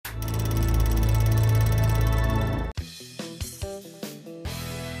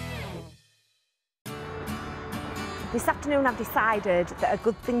This afternoon I've decided that a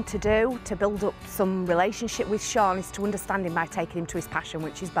good thing to do to build up some relationship with Shawn is to understand him by taking him to his passion,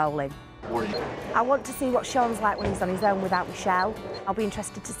 which is bowling. I want to see what Shawn's like when he's on his own without Michelle. I'll be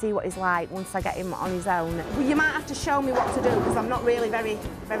interested to see what he's like once I get him on his own. Well, you might have to show me what to do because I'm not really very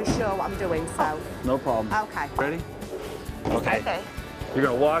sure what I'm doing, so... No problem. Okay. Ready? Okay. You're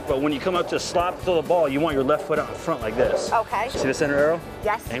gonna walk, but when you come up to slap throw the ball, you want your left foot out in front like this. Okay. See the center arrow?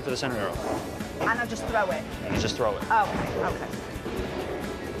 Yes. Aim for the center arrow. And I'll just throw it? And just throw it. Okay.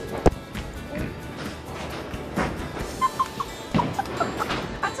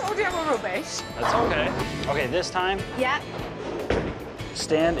 I told you I'm rubbish. That's okay. Okay, this time, Yeah.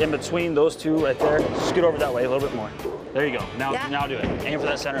 stand in between those two right there. Scoot over that way a little bit more. There you go. Now, Yeah. now do it. Aim for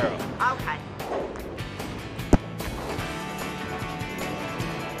that center arrow. Okay.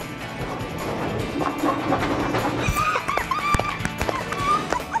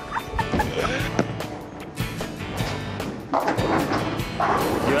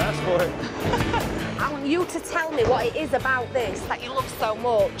 You asked for it. I want you to tell me what it is about this that you love so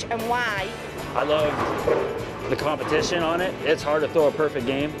much and why. I love the competition on it. It's hard to throw a perfect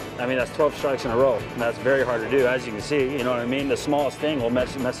game. I mean, that's 12 strikes in a row. And that's very hard to do, as you can see. You know what I mean? The smallest thing will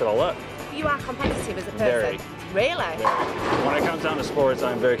mess it all up. You are competitive as a person. Very. Really? Very. When it comes down to sports,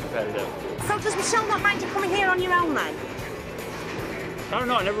 I'm very competitive. So does Michelle not mind you coming here on your own then? I don't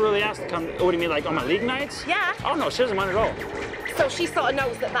know. I never really asked to come. What do you mean, like on my league nights? Yeah. Oh, no, she doesn't mind at all. So she sort of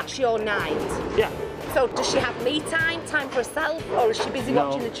knows that that's your night? Yeah. So does she have me time for herself, or is she busy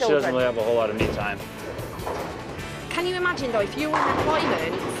watching the children? She doesn't really have a whole lot of me time. Can you imagine though, if you were in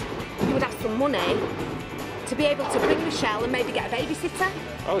employment, you would have some money to be able to bring Michelle and maybe get a babysitter?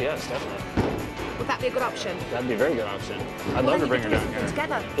 Oh yes, definitely. Would that be a good option? That'd be a very good option. I'd love to bring her down here.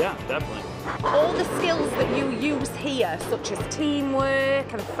 Together. Yeah, definitely. All the skills that you use here, such as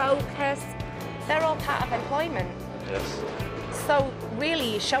teamwork and focus, they're all part of employment. Yes. So really,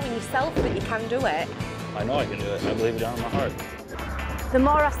 you're showing yourself that you can do it. I know I can do it. I believe it down in my heart. The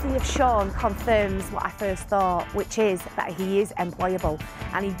more I see of Shawn confirms what I first thought, which is that he is employable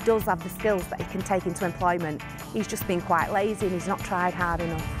and he does have the skills that he can take into employment. He's just been quite lazy and he's not tried hard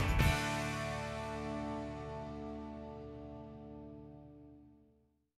enough.